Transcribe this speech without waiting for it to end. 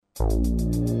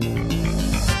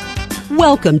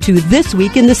Welcome to This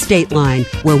Week in the Stateline,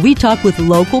 where we talk with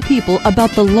local people about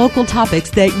the local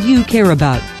topics that you care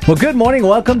about. Well, good morning.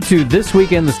 Welcome to This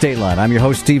Week in the Stateline. I'm your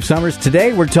host, Steve Summers.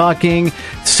 Today, we're talking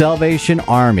Salvation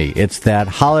Army. It's that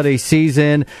holiday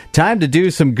season, time to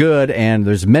do some good, and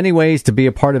there's many ways to be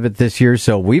a part of it this year.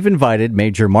 So we've invited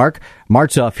Major Mark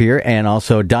Martzoff here and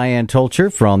also Diane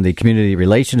Tolcher from the Community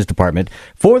Relations Department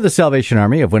for the Salvation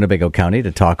Army of Winnebago County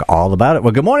to talk all about it.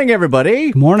 Well, good morning, everybody.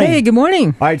 Good morning. Hey, good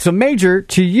morning. All right, so Major,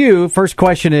 to you, first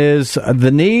question is,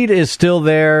 the need is still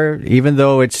there, even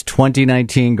though it's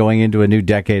 2019 going into a new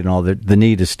decade and all, the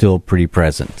need is still pretty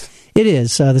present. It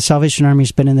is. The Salvation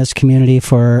Army's been in this community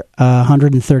for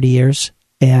 130 years,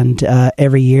 and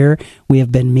every year we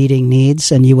have been meeting needs,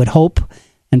 and you would hope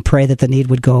and pray that the need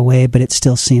would go away, but it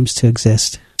still seems to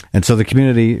exist. And so the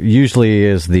community usually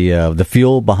is the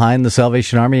fuel behind the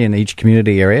Salvation Army in each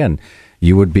community area, and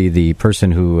you would be the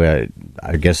person who,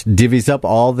 I guess, divvies up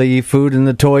all the food and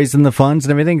the toys and the funds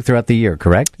and everything throughout the year,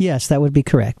 correct? Yes, that would be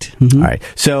correct. Mm-hmm. All right.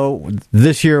 So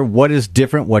this year, what is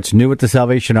different? What's new with the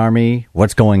Salvation Army?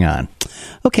 What's going on?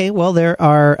 Okay, well, there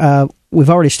are,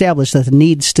 we've already established that the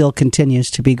need still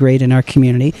continues to be great in our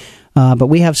community, but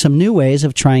we have some new ways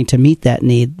of trying to meet that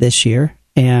need this year.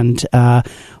 And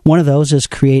one of those is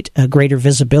create a greater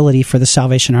visibility for the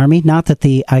Salvation Army. Not that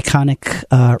the iconic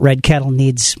red kettle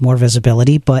needs more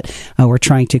visibility, but we're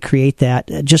trying to create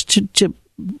that just to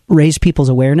raise people's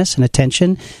awareness and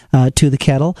attention to the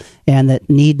kettle, and that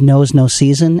need knows no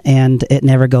season, and it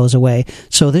never goes away.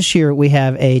 So this year we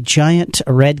have a giant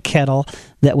red kettle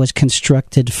that was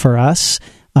constructed for us.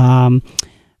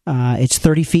 It's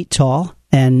 30 feet tall.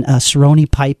 And Cerrone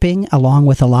Piping, along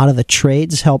with a lot of the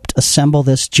trades, helped assemble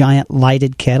this giant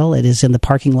lighted kettle. It is in the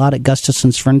parking lot at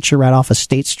Gustafson's Furniture right off of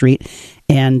State Street,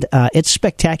 and it's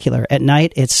spectacular. At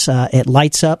night, it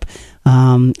lights up,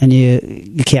 and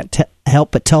you can't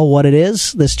help but tell what it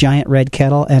is, this giant red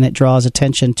kettle, and it draws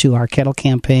attention to our kettle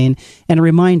campaign and a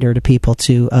reminder to people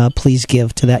to please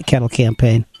give to that kettle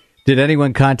campaign. Did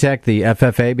anyone contact the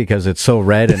FFA because it's so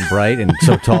red and bright and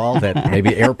so tall that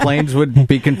maybe airplanes would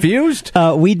be confused?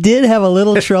 We did have a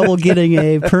little trouble getting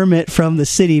a permit from the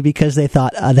city because they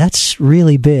thought, that's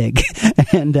really big.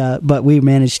 And but we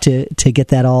managed to get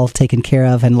that all taken care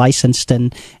of and licensed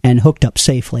and hooked up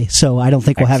safely. So I don't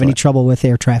think we'll have any trouble with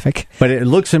air traffic. But it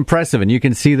looks impressive, and you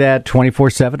can see that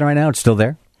 24/7 right now. It's still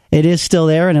there? It is still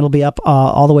there, and it'll be up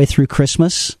all the way through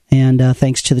Christmas, and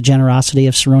thanks to the generosity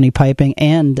of Cerrone Piping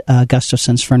and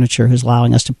Gustafson's Furniture, who's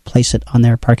allowing us to place it on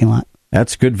their parking lot.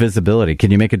 That's good visibility. Can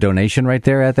you make a donation right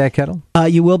there at that kettle?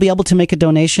 You will be able to make a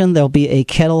donation. There'll be a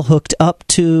kettle hooked up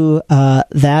to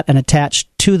that and attached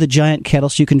to the giant kettle,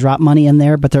 so you can drop money in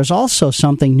there. But there's also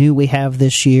something new we have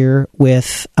this year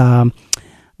with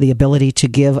the ability to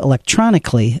give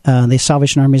electronically. The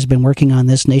Salvation Army has been working on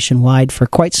this nationwide for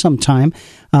quite some time,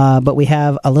 but we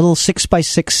have a little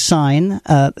 6x6 sign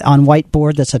on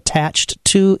whiteboard that's attached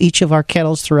to each of our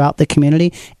kettles throughout the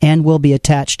community and will be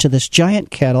attached to this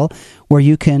giant kettle where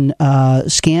you can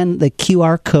scan the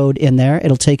QR code in there.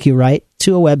 It'll take you right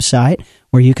to a website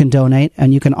where you can donate,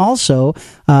 and you can also,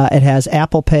 it has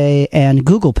Apple Pay and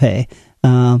Google Pay.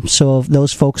 So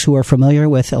those folks who are familiar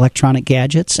with electronic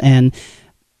gadgets and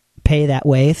pay that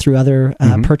way through other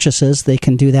purchases, they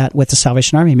can do that with the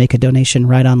Salvation Army, make a donation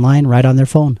right online, right on their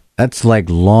phone. That's like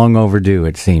long overdue,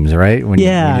 it seems, right? When you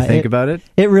think about it?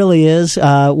 It really is.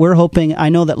 We're hoping, I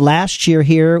know that last year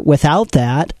here, without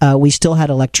that, we still had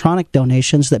electronic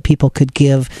donations that people could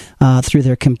give through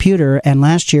their computer. And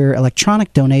last year,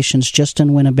 electronic donations just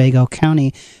in Winnebago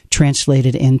County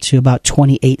translated into about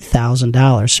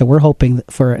 $28,000. So we're hoping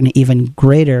for an even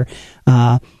greater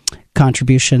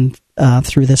contribution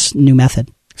through this new method.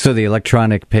 So the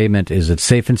electronic payment, is it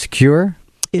safe and secure?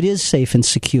 It is safe and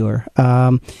secure.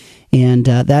 And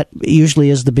that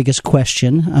usually is the biggest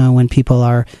question when people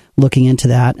are looking into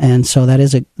that. And so that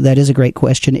is a great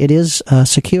question. It is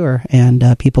secure,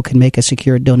 and people can make a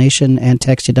secure donation and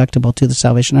tax deductible to the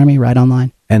Salvation Army right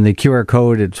online. And the QR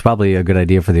code, it's probably a good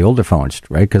idea for the older phones,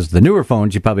 right? Because the newer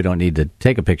phones, you probably don't need to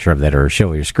take a picture of that or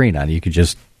show your screen on it. You could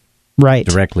just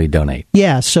directly donate.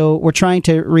 Yeah, so we're trying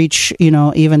to reach,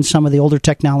 even some of the older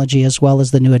technology as well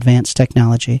as the new advanced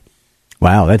technology.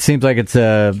 Wow, that seems like it's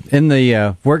in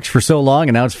the works for so long,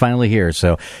 and now it's finally here.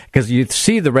 So, because you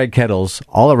see the red kettles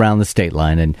all around the state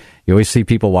line, and you always see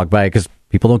people walk by because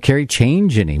people don't carry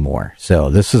change anymore.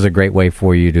 So this is a great way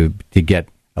for you to get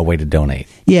a way to donate.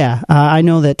 Yeah, I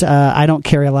know that I don't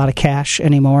carry a lot of cash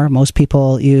anymore. Most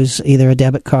people use either a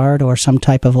debit card or some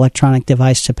type of electronic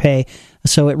device to pay.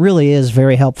 So it really is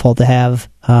very helpful to have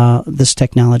this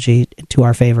technology to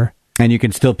our favor. And you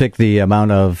can still pick the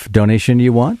amount of donation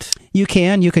you want? You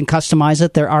can customize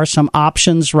it. There are some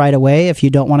options right away. If you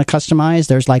don't want to customize,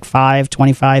 there's like 5,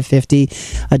 25, 50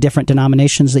 different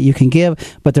denominations that you can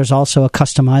give, but there's also a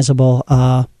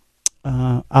customizable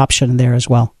option there as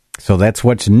well. So that's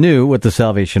what's new with the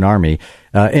Salvation Army.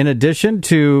 In addition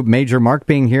to Major Mark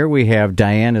being here, we have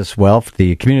Diane as well,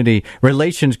 the Community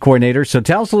Relations Coordinator. So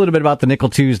tell us a little bit about the Nickel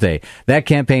Tuesday. That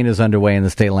campaign is underway in the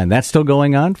Stateline. That's still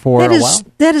going on for a while?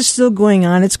 That is still going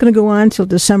on. It's going to go on until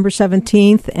December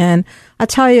 17th. And I'll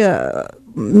tell you,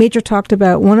 Major talked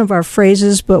about one of our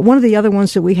phrases, but one of the other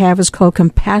ones that we have is called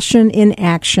compassion in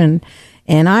action.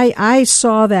 And I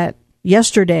saw that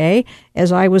yesterday,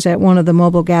 as I was at one of the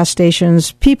mobile gas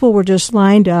stations. People were just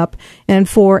lined up, and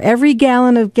for every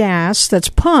gallon of gas that's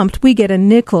pumped, we get a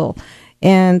nickel.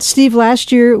 And Steve,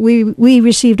 last year we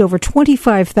received over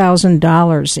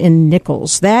 $25,000 in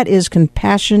nickels. That is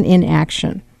compassion in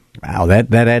action. Wow,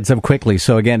 that adds up quickly.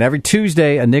 So again, every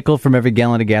Tuesday, a nickel from every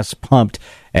gallon of gas pumped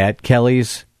at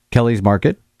Kelly's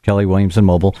Market, Kelly Williamson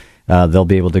Mobile. They'll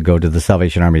be able to go to the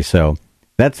Salvation Army. So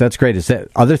that's great. Is that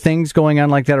other things going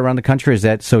on like that around the country? Or is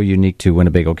that so unique to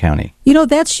Winnebago County?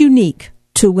 That's unique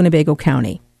to Winnebago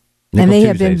County. Nickel and they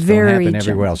Tuesdays have been very don't happen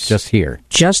everywhere else, just here.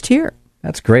 Just here.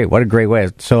 That's great. What a great way.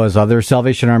 So as other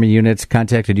Salvation Army units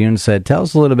contacted you and said, tell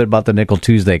us a little bit about the Nickel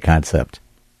Tuesday concept.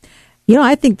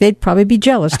 I think they'd probably be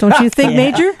jealous, don't you think,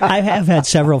 Major? I have had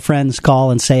several friends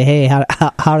call and say, hey,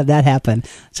 how did that happen?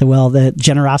 So, well, the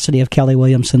generosity of Kelly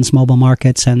Williamson's Mobile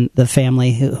Markets and the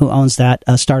family who owns that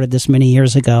started this many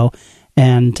years ago,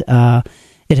 and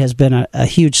it has been a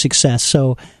huge success.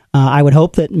 So I would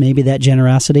hope that maybe that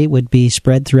generosity would be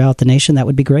spread throughout the nation. That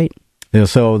would be great.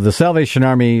 So the Salvation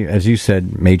Army, as you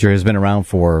said, Major, has been around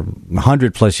for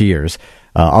 100-plus years.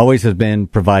 Always has been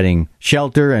providing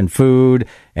shelter and food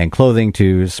and clothing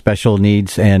to special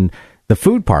needs. And the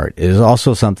food part is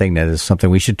also something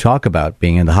we should talk about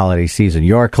being in the holiday season.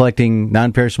 You are collecting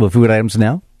non-perishable food items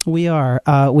now? We are.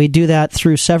 We do that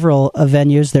through several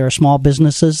venues. There are small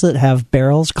businesses that have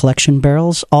barrels, collection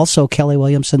barrels. Also, Kelly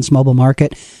Williamson's Mobile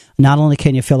Market. Not only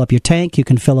can you fill up your tank, you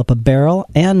can fill up a barrel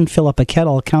and fill up a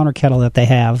counter kettle that they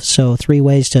have. So 3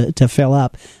 ways to fill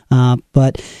up.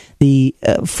 But the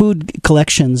food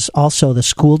collections, also the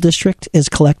school district is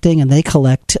collecting, and they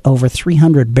collect over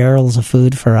 300 barrels of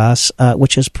food for us,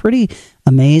 which is pretty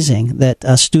amazing that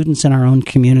students in our own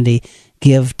community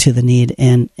give to the need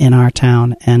in our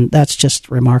town. And that's just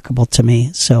remarkable to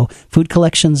me. So food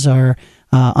collections are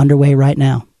underway right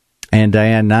now. And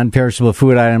Diane, non-perishable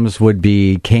food items would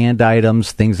be canned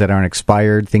items, things that aren't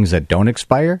expired, things that don't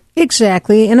expire?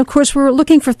 Exactly. And of course, we're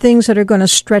looking for things that are going to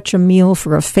stretch a meal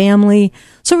for a family.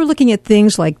 So we're looking at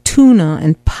things like tuna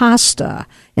and pasta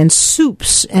and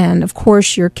soups and, of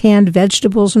course, your canned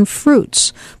vegetables and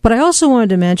fruits. But I also wanted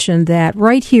to mention that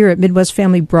right here at Midwest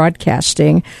Family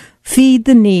Broadcasting, Feed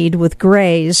the Need with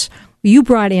Gray's, you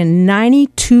brought in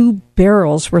 92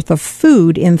 barrels worth of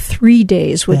food in 3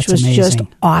 days, which was amazing. Just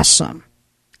awesome.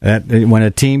 When a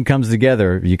team comes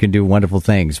together, you can do wonderful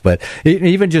things. But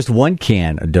even just one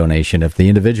can donation, if the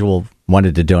individual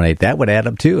wanted to donate, that would add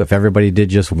up too. If everybody did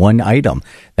just one item,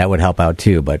 that would help out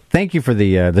too. But thank you for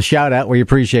the shout out. We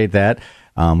appreciate that.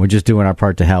 We're just doing our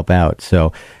part to help out.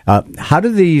 So how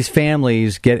do these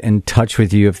families get in touch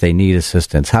with you if they need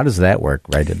assistance? How does that work,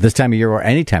 right, at this time of year or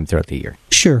any time throughout the year?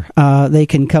 Sure. They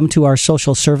can come to our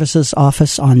social services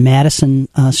office on Madison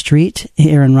Street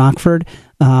here in Rockford.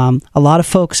 A lot of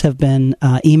folks have been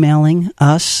emailing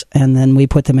us, and then we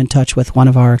put them in touch with one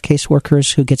of our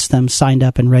caseworkers who gets them signed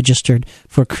up and registered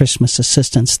for Christmas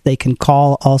assistance. They can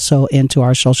call also into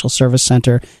our social service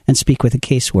center and speak with a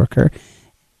caseworker.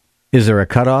 Is there a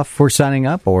cutoff for signing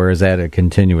up, or is that a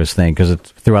continuous thing because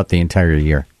it's throughout the entire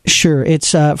year? Sure.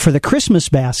 It's for the Christmas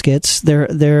baskets,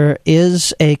 there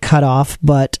is a cutoff,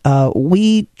 but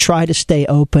we try to stay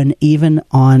open even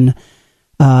on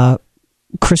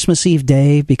Christmas Eve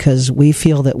day because we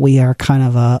feel that we are kind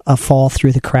of a fall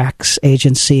through the cracks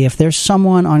agency. If there's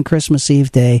someone on Christmas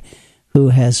Eve day who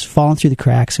has fallen through the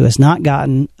cracks, who has not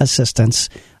gotten assistance,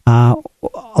 a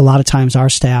lot of times our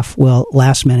staff will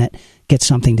last minute get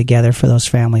something together for those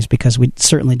families because we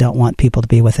certainly don't want people to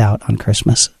be without on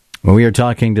Christmas. Well, we are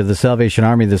talking to the Salvation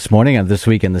Army this morning on This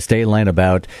Week in the Stateline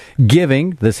about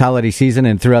giving this holiday season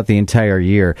and throughout the entire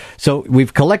year. So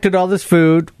we've collected all this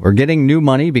food. We're getting new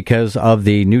money because of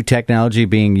the new technology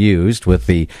being used with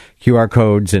the QR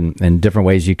codes and different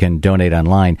ways you can donate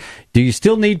online. Do you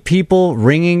still need people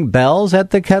ringing bells at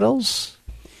the kettles?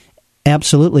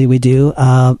 Absolutely, we do.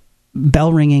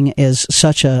 Bell ringing is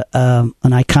such an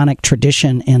iconic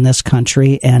tradition in this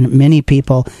country, and many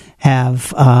people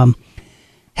have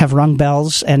have rung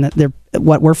bells, and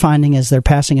what we're finding is they're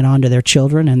passing it on to their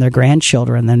children and their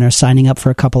grandchildren, and then they're signing up for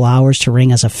a couple hours to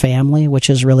ring as a family, which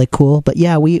is really cool. But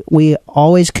yeah, we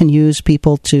always can use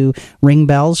people to ring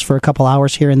bells for a couple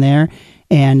hours here and there,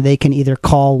 and they can either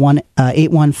call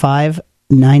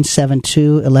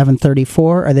 815-972-1134,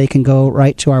 or they can go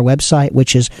right to our website,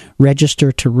 which is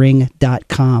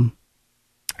registertoring.com.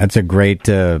 That's a great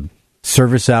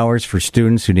service hours for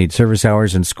students who need service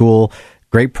hours in school.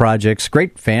 Great projects,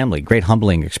 great family, great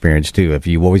humbling experience, too. If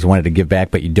you always wanted to give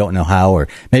back, but you don't know how, or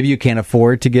maybe you can't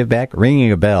afford to give back,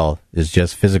 ringing a bell is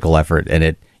just physical effort,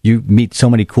 and you meet so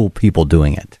many cool people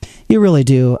doing it. You really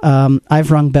do. I've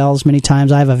rung bells many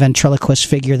times. I have a ventriloquist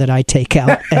figure that I take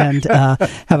out and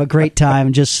have a great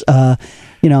time just,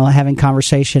 having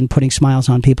conversation, putting smiles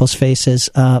on people's faces.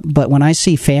 But when I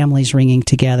see families ringing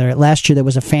together, last year there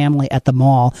was a family at the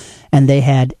mall, and they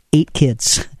had 8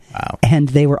 kids. Wow. And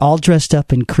they were all dressed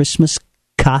up in Christmas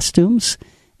costumes,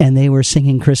 and they were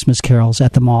singing Christmas carols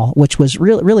at the mall, which was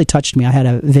really touched me. I had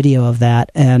a video of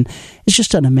that, and it's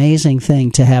just an amazing thing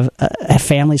to have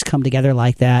families come together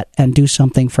like that and do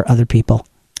something for other people.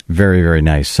 Very, very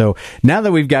nice. So now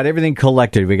that we've got everything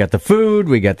collected, we got the food,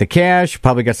 we got the cash,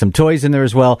 probably got some toys in there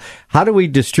as well. How do we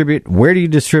distribute? Where do you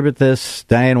distribute this?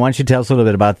 Diane, why don't you tell us a little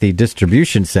bit about the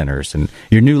distribution centers and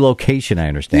your new location, I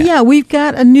understand. Yeah, we've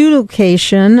got a new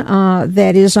location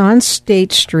that is on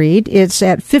State Street. It's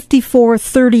at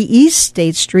 5430 East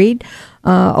State Street.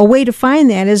 A way to find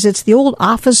that is it's the old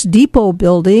Office Depot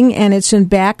building, and it's in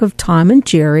back of Tom and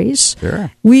Jerry's. Sure.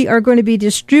 We are going to be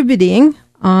distributing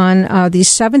on the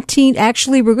 17th.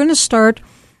 Actually, we're going to start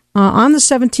on the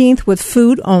 17th with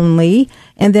food only,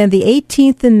 and then the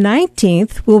 18th and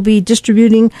 19th we'll be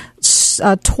distributing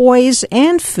toys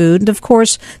and food. And of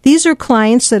course, these are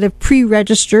clients that have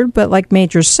pre-registered, but like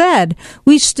Major said,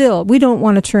 we don't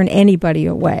want to turn anybody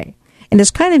away. And it's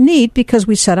kind of neat because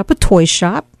we set up a toy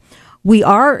shop. We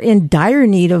are in dire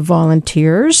need of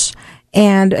volunteers.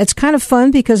 And it's kind of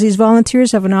fun because these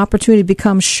volunteers have an opportunity to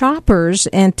become shoppers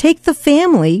and take the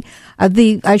family,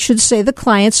 the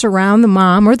clients around the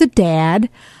mom or the dad,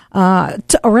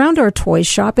 around our toy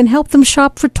shop and help them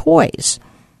shop for toys.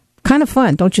 Kind of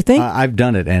fun, don't you think? I've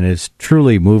done it, and it's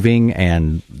truly moving,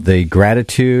 and the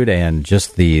gratitude and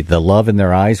just the love in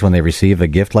their eyes when they receive a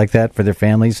gift like that for their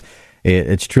families,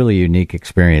 it's truly a unique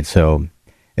experience. So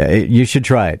you should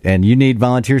try it, and you need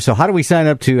volunteers. So how do we sign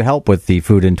up to help with the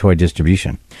food and toy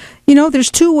distribution? There's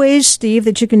 2 ways, Steve,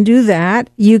 that you can do that.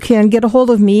 You can get a hold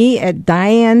of me at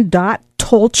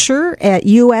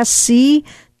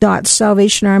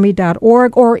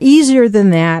diane.tolcher@usc.salvationarmy.org, or easier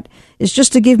than that is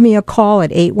just to give me a call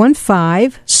at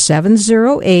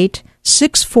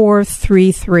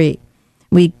 815-708-6433.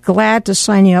 We're glad to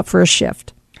sign you up for a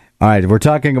shift. All right, we're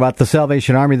talking about the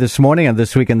Salvation Army this morning on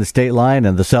This Week in the State Line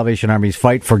and the Salvation Army's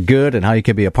fight for good and how you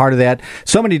can be a part of that.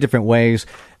 So many different ways.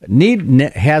 Need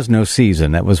has no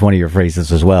season. That was one of your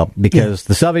phrases as well, because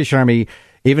the Salvation Army,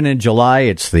 even in July,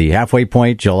 it's the halfway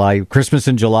point, July, Christmas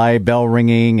in July, bell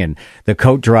ringing and the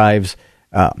coat drives.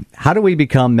 How do we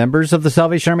become members of the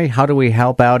Salvation Army? How do we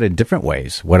help out in different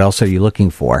ways? What else are you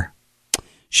looking for?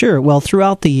 Sure. Well,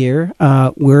 throughout the year,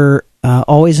 we're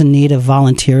always in need of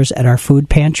volunteers at our food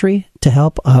pantry to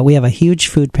help. We have a huge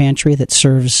food pantry that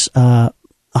serves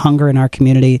hunger in our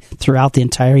community throughout the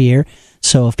entire year.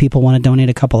 So if people want to donate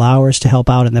a couple hours to help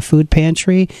out in the food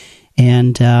pantry,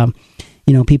 and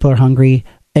people are hungry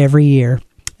every year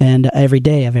and every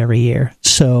day of every year.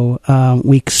 So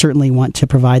we certainly want to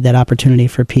provide that opportunity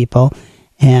for people.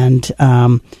 And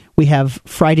we have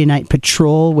Friday Night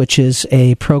Patrol, which is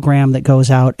a program that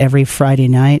goes out every Friday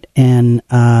night and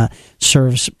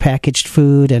serves packaged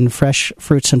food and fresh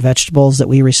fruits and vegetables that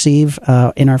we receive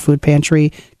in our food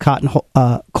pantry,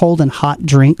 cold and hot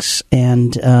drinks,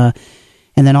 and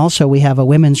then also we have a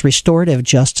women's restorative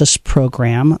justice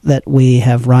program that we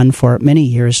have run for many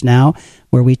years now,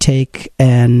 where we take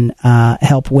and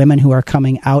help women who are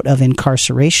coming out of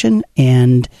incarceration,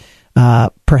 and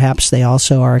perhaps they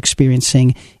also are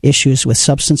experiencing issues with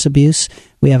substance abuse.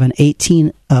 We have an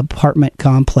 18-apartment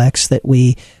complex that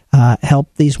we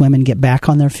help these women get back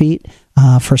on their feet.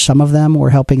 For some of them, we're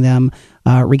helping them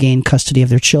regain custody of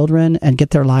their children and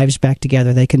get their lives back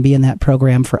together. They can be in that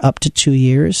program for up to 2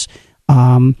 years.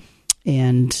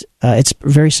 And it's a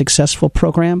very successful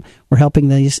program. We're helping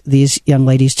these young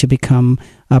ladies to become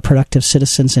productive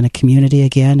citizens in a community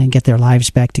again and get their lives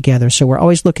back together. So we're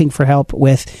always looking for help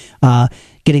with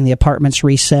getting the apartments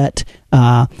reset,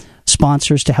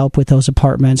 sponsors to help with those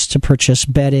apartments, to purchase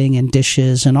bedding and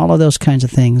dishes and all of those kinds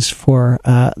of things for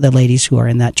the ladies who are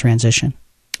in that transition.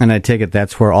 And I take it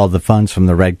that's where all the funds from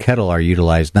the Red Kettle are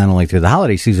utilized, not only through the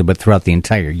holiday season, but throughout the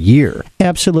entire year.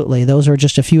 Absolutely. Those are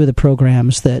just a few of the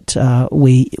programs that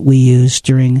we use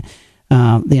during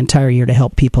the entire year to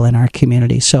help people in our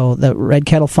community. So the Red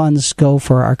Kettle funds go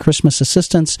for our Christmas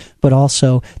assistance, but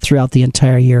also throughout the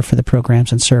entire year for the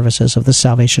programs and services of the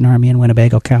Salvation Army in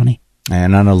Winnebago County.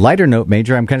 And on a lighter note,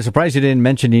 Major, I'm kind of surprised you didn't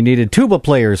mention you needed tuba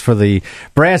players for the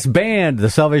brass band, the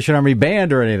Salvation Army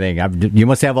band or anything. You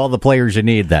must have all the players you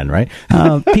need then, right?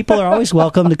 People are always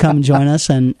welcome to come join us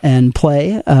and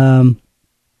play. And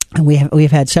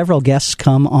we've had several guests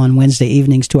come on Wednesday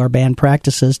evenings to our band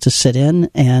practices to sit in,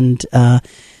 and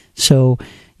so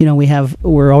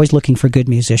we're always looking for good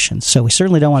musicians. So we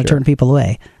certainly don't want to turn people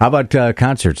away. How about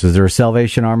concerts? Is there a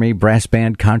Salvation Army brass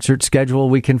band concert schedule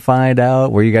we can find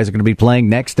out where you guys are going to be playing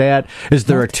next at? Is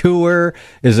there a tour?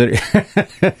 Is it?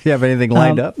 You have anything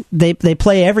lined up? They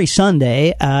play every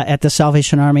Sunday at the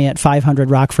Salvation Army at 500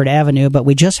 Rockford Avenue, but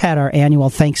we just had our annual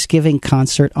Thanksgiving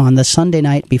concert on the Sunday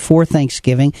night before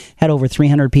Thanksgiving. Had over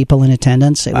 300 people in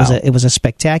attendance. It was a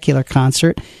spectacular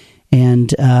concert,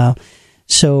 and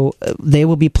so they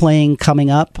will be playing coming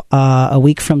up a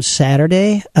week from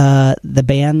Saturday. The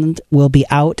band will be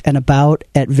out and about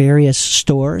at various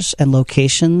stores and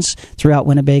locations throughout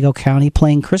Winnebago County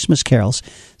playing Christmas carols.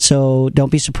 So don't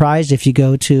be surprised if you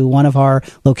go to one of our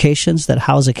locations that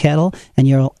house a kettle and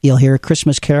you'll hear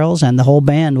Christmas carols, and the whole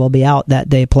band will be out that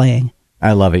day playing.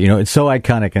 I love it. It's so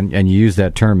iconic, and you use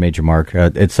that term, Major Mark.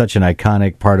 It's such an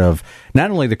iconic part of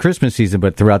not only the Christmas season,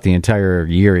 but throughout the entire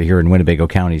year here in Winnebago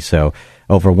County. So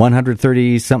over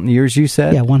 130-something years, you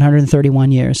said? Yeah,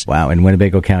 131 years. Wow, in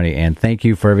Winnebago County. And thank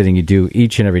you for everything you do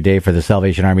each and every day for the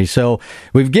Salvation Army. So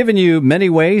we've given you many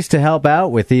ways to help out,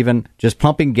 with even just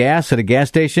pumping gas at a gas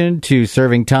station to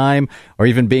serving time, or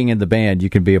even being in the band. You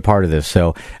can be a part of this.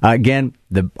 So again,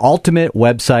 the ultimate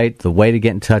website, the way to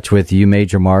get in touch with you,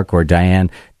 Major Mark, or Diane,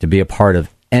 to be a part of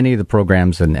any of the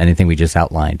programs and anything we just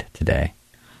outlined today.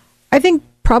 I think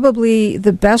probably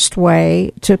the best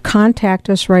way to contact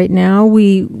us right now,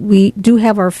 we do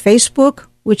have our Facebook,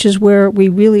 which is where we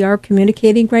really are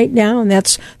communicating right now, and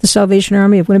that's the Salvation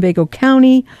Army of Winnebago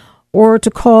County, or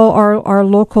to call our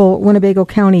local Winnebago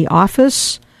County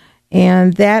office,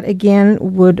 and that again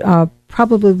would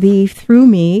probably be through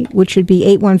me, which would be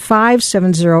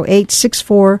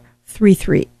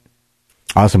 815-708-6433.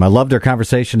 Awesome. I loved our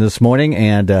conversation this morning,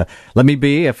 and let me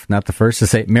be, if not the first, to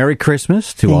say Merry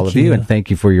Christmas to all of you, and thank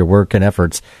you for your work and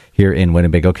efforts here in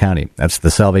Winnebago County. That's the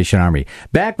Salvation Army.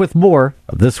 Back with more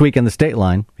of This Week in the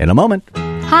Stateline in a moment.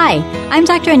 Hi, I'm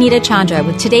Dr. Anita Chandra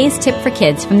with today's tip for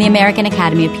kids from the American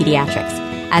Academy of Pediatrics.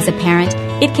 As a parent,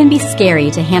 it can be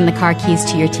scary to hand the car keys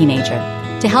to your teenager.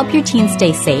 To help your teen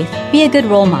stay safe, be a good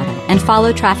role model and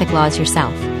follow traffic laws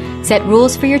yourself. Set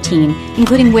rules for your teen,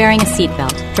 including wearing a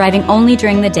seatbelt, driving only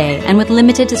during the day, and with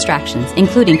limited distractions,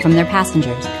 including from their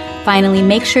passengers. Finally,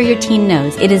 make sure your teen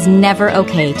knows it is never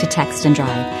okay to text and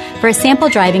drive. For a sample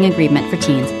driving agreement for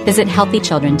teens, visit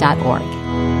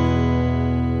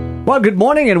healthychildren.org. Well, good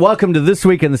morning and welcome to This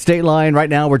Week in the Stateline. Right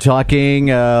now we're talking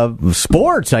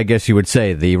sports, I guess you would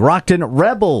say, the Rockton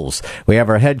Rebels. We have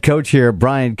our head coach here,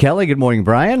 Brian Kelly. Good morning,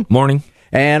 Brian. Morning.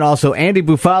 And also Andy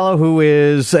Buffalo, who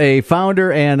is a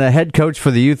founder and a head coach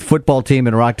for the youth football team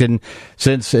in Rockton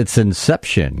since its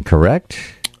inception, correct?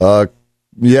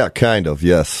 Yeah, kind of,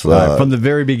 yes. From the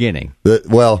very beginning.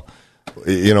 I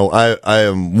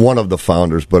am one of the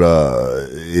founders, but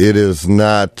it is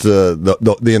not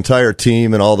the entire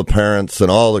team and all the parents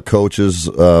and all the coaches.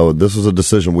 This was a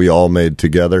decision we all made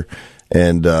together,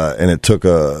 and it took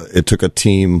a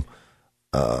team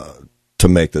to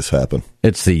make this happen.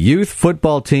 It's the youth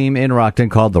football team in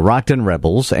Rockton called the Rockton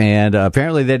Rebels, and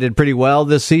apparently they did pretty well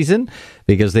this season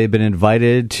because they've been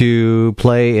invited to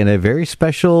play in a very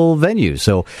special venue.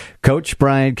 So, Coach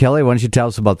Brian Kelly, why don't you tell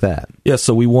us about that? Yeah,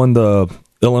 so we won the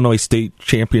Illinois State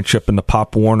Championship in the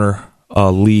Pop Warner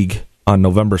League on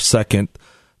November 2nd,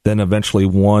 then eventually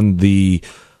won the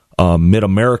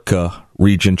Mid-America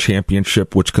Region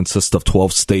Championship, which consists of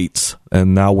 12 states,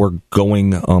 and now we're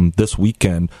going this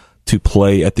weekend to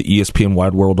play at the ESPN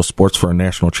Wide World of Sports for a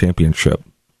national championship.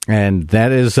 And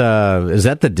that is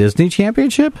that the Disney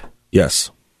Championship?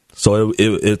 Yes. So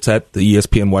it's at the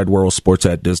ESPN Wide World of Sports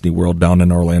at Disney World down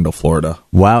in Orlando, Florida.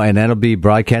 Wow, and that'll be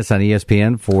broadcast on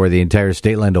ESPN for the entire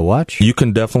Stateline to watch? You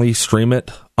can definitely stream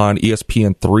it on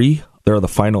ESPN3. There are the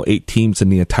final 8 teams in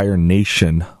the entire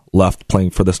nation left playing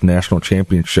for this national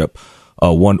championship.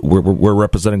 We're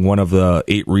representing one of the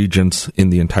 8 regions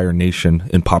in the entire nation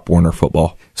in Pop Warner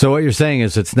football. So what you're saying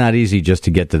is it's not easy just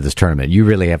to get to this tournament. You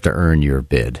really have to earn your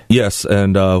bid. Yes,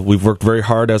 and we've worked very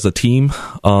hard as a team.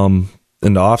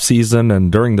 in the off season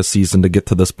and during the season to get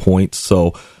to this point.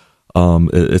 So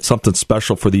it's something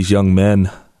special for these young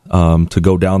men to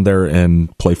go down there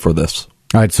and play for this.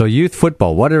 All right, so youth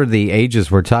football, what are the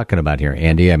ages we're talking about here,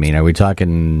 Andy? I mean, are we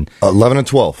talking 11 and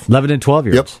 12? 11 and 12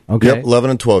 years. Yep. Okay. Yep, 11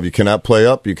 and 12. You cannot play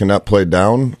up, you cannot play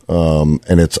down,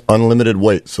 and it's unlimited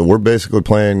weight. So we're basically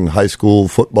playing high school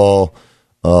football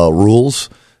rules,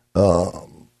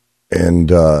 and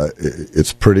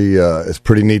it's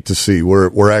pretty neat to see.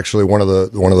 We're actually one of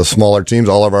the smaller teams.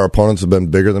 All of our opponents have been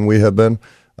bigger than we have been.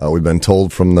 We've been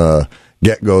told from the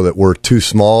get-go that we're too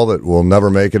small, that we'll never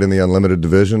make it in the unlimited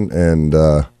division, and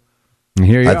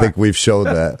here I think we've showed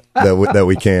that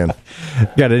we can.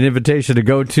 Got an invitation to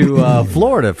go to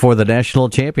Florida for the national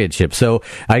championship. So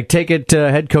I take it,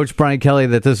 head coach Brian Kelly,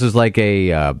 that this is like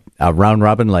a round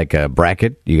robin, like a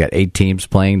bracket. You got 8 teams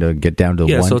playing to get down to one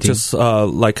team. Yeah, so it's just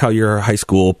like how your high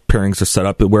school pairings are set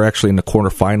up. We're actually in the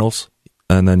quarterfinals,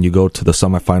 and then you go to the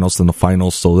semifinals and the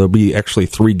finals. So there'll be actually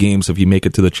 3 games if you make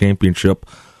it to the championship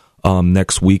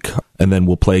next week, and then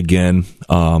we'll play again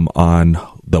on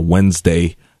the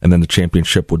Wednesday, and then the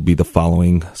championship would be the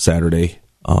following Saturday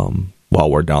while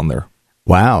we're down there.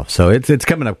 Wow, so it's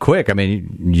coming up quick. I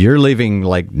mean, you're leaving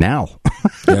like now.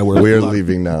 Yeah, we're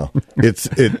leaving now.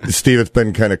 Steve, it's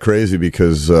been kind of crazy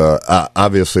because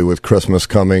obviously with Christmas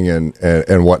coming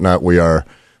and whatnot,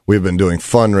 we've been doing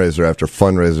fundraiser after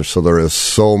fundraiser, so there is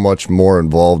so much more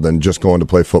involved than just going to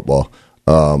play football.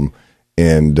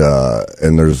 And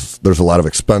there's a lot of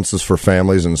expenses for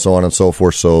families and so on and so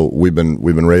forth. So we've been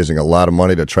raising a lot of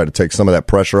money to try to take some of that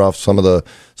pressure off some of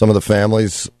the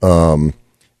families,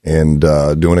 and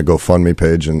doing a GoFundMe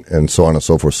page and so on and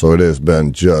so forth. So it has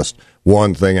been just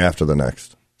one thing after the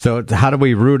next. So how do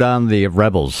we root on the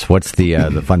Rebels? What's the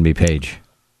FundMe page?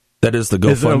 That is the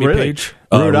GoFundMe page.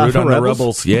 Root on the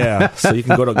Rebels. Yeah. So you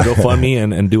can go to GoFundMe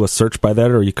and do a search by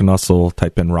that, or you can also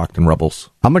type in Rockton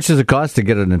Rebels. How much does it cost to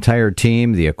get an entire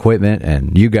team, the equipment,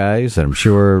 and you guys? I'm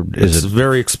sure it's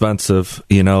very expensive,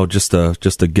 just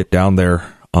to get down there.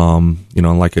 And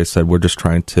like I said, we're just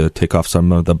trying to take off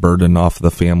some of the burden off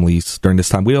the families during this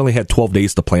time. We only had 12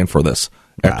 days to plan for this.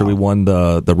 Wow. After we won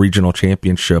the regional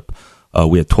championship,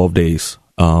 we had 12 days.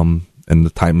 And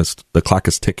the clock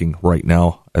is ticking right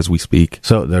now as we speak.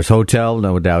 So there's hotel,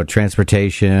 no doubt,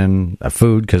 transportation,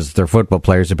 food, because they're football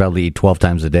players. They probably eat 12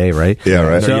 times a day, right? Yeah,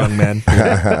 right. They're young men.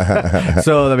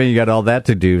 So, I mean, you got all that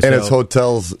to do. And it's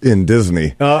hotels in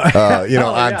Disney, on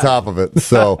top of it.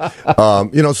 So,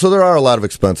 so there are a lot of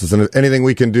expenses. And anything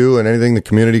we can do and anything the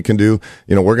community can do,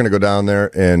 we're going to go down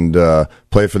there and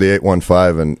play for the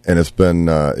 815. And it's been,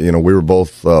 we were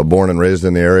both born and raised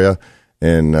in the area.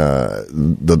 And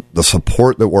the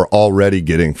support that we're already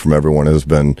getting from everyone has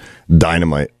been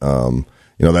dynamite.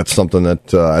 That's something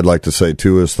that I'd like to say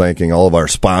too, is thanking all of our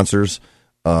sponsors.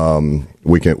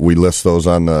 We list those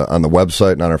on the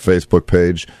website and on our Facebook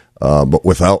page. But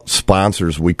without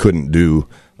sponsors, we couldn't do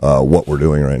what we're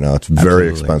doing right now. It's very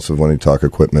expensive when you talk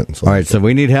equipment and so on. All right, so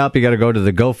we need help. You got to go to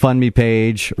the GoFundMe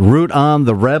page, root on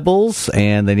the Rebels,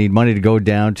 and they need money to go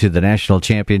down to the national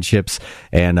championships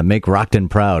and make Rockton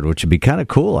proud, which would be kind of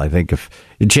cool, I think. If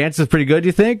the chance is pretty good,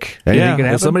 you think?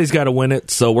 Somebody's got to win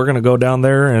it, so we're going to go down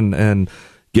there and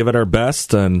give it our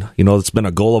best. And, it's been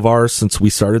a goal of ours since we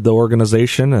started the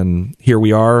organization, and here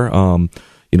we are.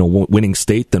 Winning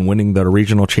state, then winning the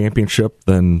regional championship,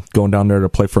 then going down there to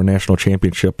play for a national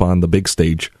championship on the big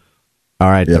stage. All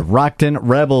right, The Rockton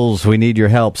Rebels, we need your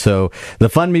help. So the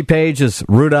FundMe page is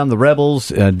Root on the Rebels.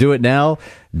 Do it now.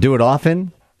 Do it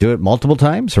often. Do it multiple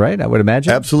times, right? I would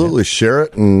imagine. Absolutely. Share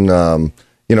it. And,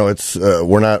 it's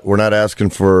we're not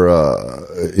asking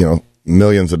for,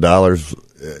 millions of dollars.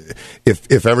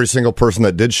 If every single person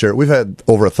that did share it, we've had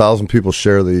over 1,000 people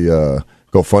share the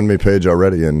GoFundMe page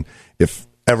already. And if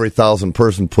every 1,000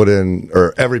 person put in,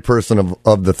 or every person of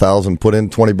the 1,000 put in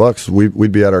 $20,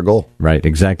 we'd be at our goal. Right,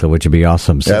 exactly, which would be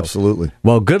awesome. So, absolutely.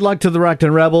 Well, good luck to the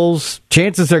Rockton Rebels.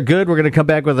 Chances are good we're going to come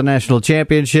back with a national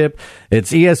championship.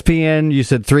 It's ESPN, you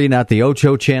said 3, not the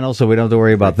Ocho channel, so we don't have to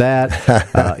worry about that.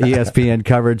 ESPN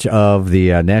coverage of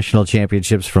the national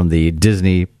championships from the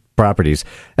Disney properties.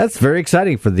 That's very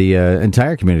exciting for the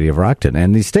entire community of Rockton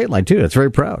and the Stateline too. That's very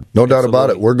proud. No doubt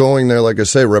about it. We're going there, like I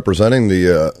say, representing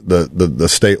the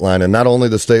Stateline, and not only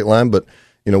the Stateline, but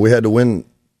we had to win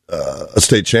a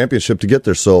state championship to get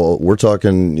there. So we're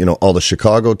talking, all the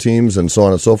Chicago teams and so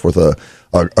on and so forth.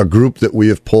 A group that we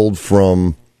have pulled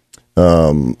from,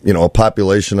 a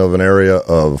population of an area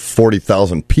of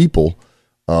 40,000 people.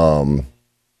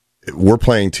 We're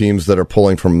playing teams that are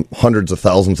pulling from hundreds of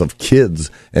thousands of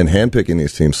kids and handpicking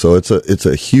these teams. So it's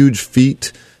a huge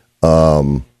feat.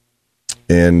 And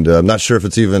I'm not sure if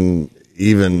it's even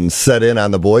even set in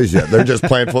on the boys yet. They're just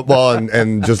playing football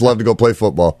and just love to go play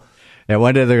football. And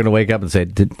one day they're going to wake up and say,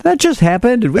 did that just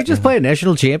happen? Did we just play a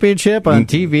national championship on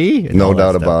TV? And no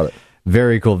doubt about it.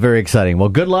 Very cool. Very exciting. Well,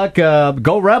 good luck.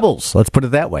 Go Rebels. Let's put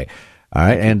it that way. All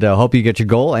right, and hope you get your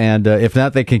goal. And if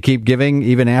not, they can keep giving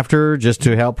even after, just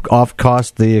to help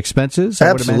cost the expenses.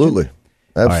 Absolutely.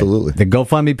 Absolutely. Right. The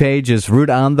GoFundMe page is Root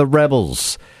on the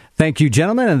Rebels. Thank you,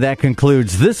 gentlemen, and that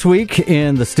concludes this week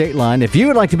in the State Line. If you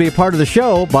would like to be a part of the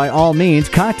show, by all means,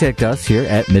 contact us here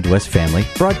at Midwest Family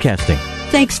Broadcasting.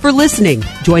 Thanks for listening.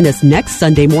 Join us next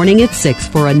Sunday morning at 6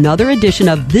 for another edition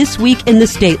of This Week in the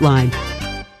State Line.